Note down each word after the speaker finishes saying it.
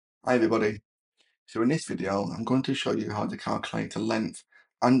Hi everybody. So in this video, I'm going to show you how to calculate a length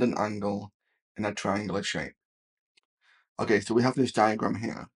and an angle in a triangular shape. Okay, so we have this diagram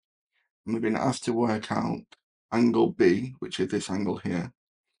here, and we've been asked to work out angle B, which is this angle here,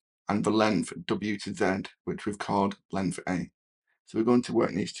 and the length W to Z, which we've called length A. So we're going to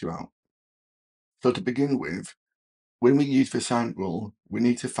work these two out. So to begin with, when we use the sine rule, we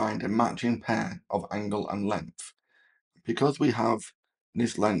need to find a matching pair of angle and length. Because we have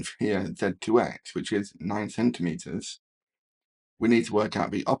this length here, Z to X, which is 9 centimeters, we need to work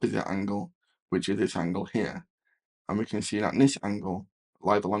out the opposite angle, which is this angle here. And we can see that this angle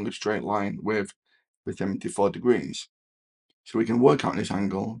lies along a straight line with the 74 degrees. So we can work out this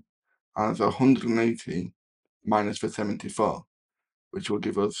angle as 180 minus the 74, which will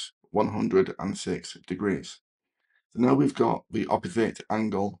give us 106 degrees. So now we've got the opposite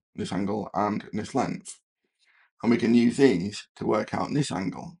angle, this angle, and this length. And we can use these to work out this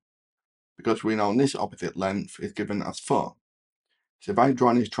angle, because we know this opposite length is given as 4. So if I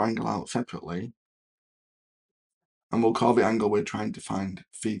draw this triangle out separately, and we'll call the angle we're trying to find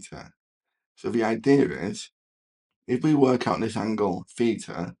theta. So the idea is, if we work out this angle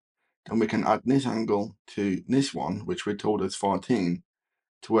theta, then we can add this angle to this one, which we're told is 14,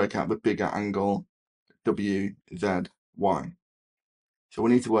 to work out the bigger angle WZY. So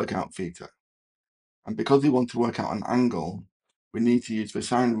we need to work out theta. And because we want to work out an angle, we need to use the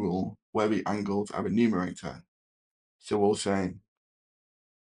sine rule where the angles are a numerator. So we'll say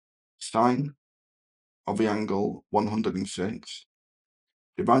sine of the angle 106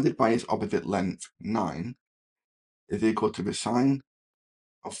 divided by its opposite length 9 is equal to the sine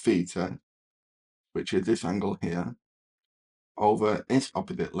of theta, which is this angle here, over its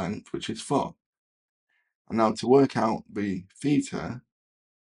opposite length, which is 4. And now to work out the theta,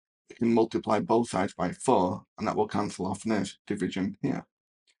 we can multiply both sides by 4, and that will cancel off this division here.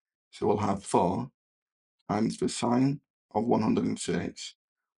 So we'll have 4 times the sine of 106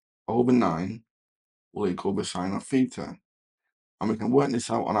 over 9 will equal the sine of theta. And we can work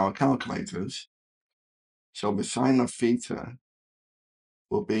this out on our calculators. So the sine of theta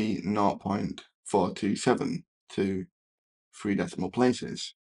will be 0.427 to 3 decimal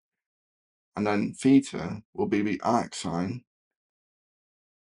places. And then theta will be the arc sine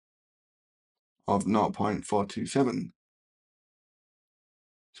of 0.427.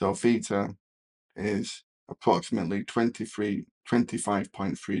 So theta is approximately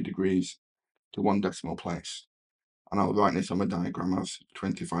 25.3 degrees to 1 decimal place. And I'll write this on the diagram as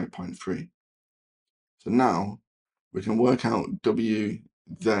 25.3. So now we can work out WZY,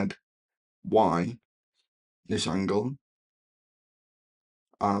 this angle,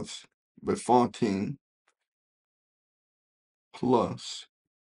 as the 14 plus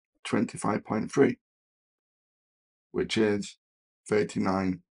 25.3, which is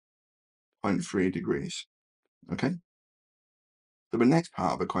 39.3 degrees. Okay? So the next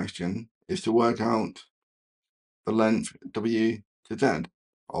part of the question is to work out the length W to Z,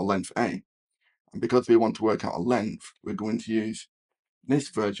 or length A. And because we want to work out a length, we're going to use this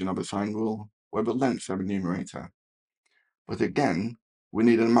version of the sine rule where the lengths are a numerator. But again, we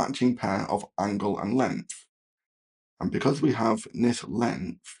need a matching pair of angle and length. And because we have this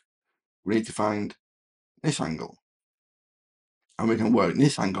length, we need to find this angle. And we can work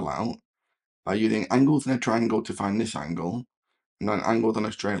this angle out by using angles in a triangle to find this angle, and then angles on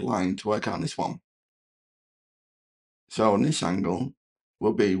a straight line to work out this one. So this angle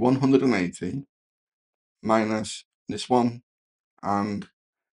will be 180 minus this one and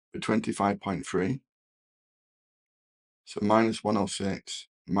the 25.3. So minus 106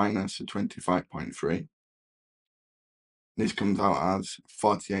 minus the 25.3. This comes out as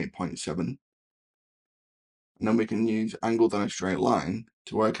 48.7. And then we can use angles on a straight line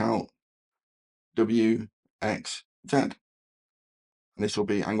to work out WXZ. And this will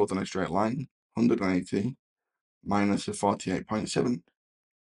be angles on a straight line, 180 minus the 48.7,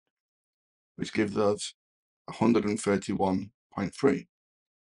 which gives us 131.3.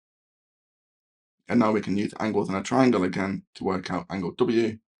 And now we can use angles in a triangle again to work out angle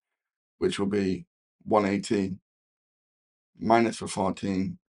W, which will be 180 minus the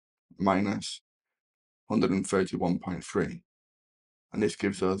 14 minus 131.3. And this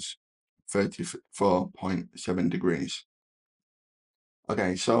gives us 34.7 degrees.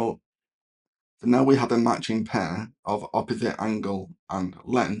 Okay, so now we have a matching pair of opposite angle and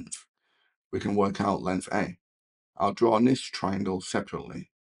length. We can work out length A. I'll draw this triangle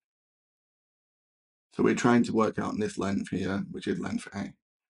separately. So we're trying to work out this length here, which is length A.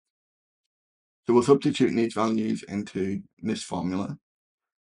 So we'll substitute these values into this formula.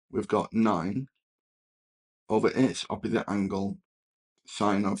 We've got 9 over its opposite angle,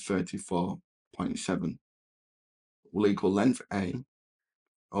 sine of 34.7 will equal length A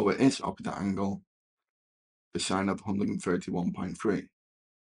over its opposite angle, the sine of 131.3.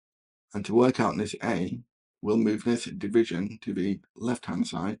 And to work out this A, we'll move this division to the left-hand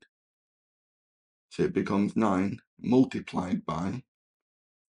side, so it becomes 9 multiplied by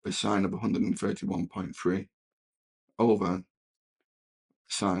the sine of 131.3 over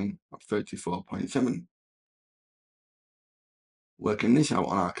sine of 34.7. Working this out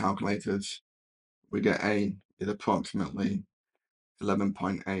on our calculators, we get A is approximately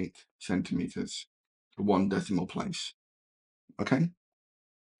 11.8 centimeters to 1 decimal place. Okay?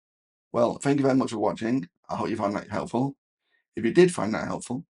 Well, thank you very much for watching. I hope you found that helpful. If you did find that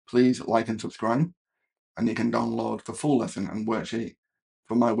helpful, please like and subscribe, and you can download the full lesson and worksheet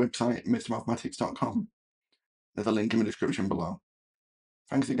from my website, mrmathematics.com. There's a link in the description below.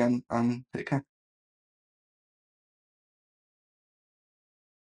 Thanks again, and take care.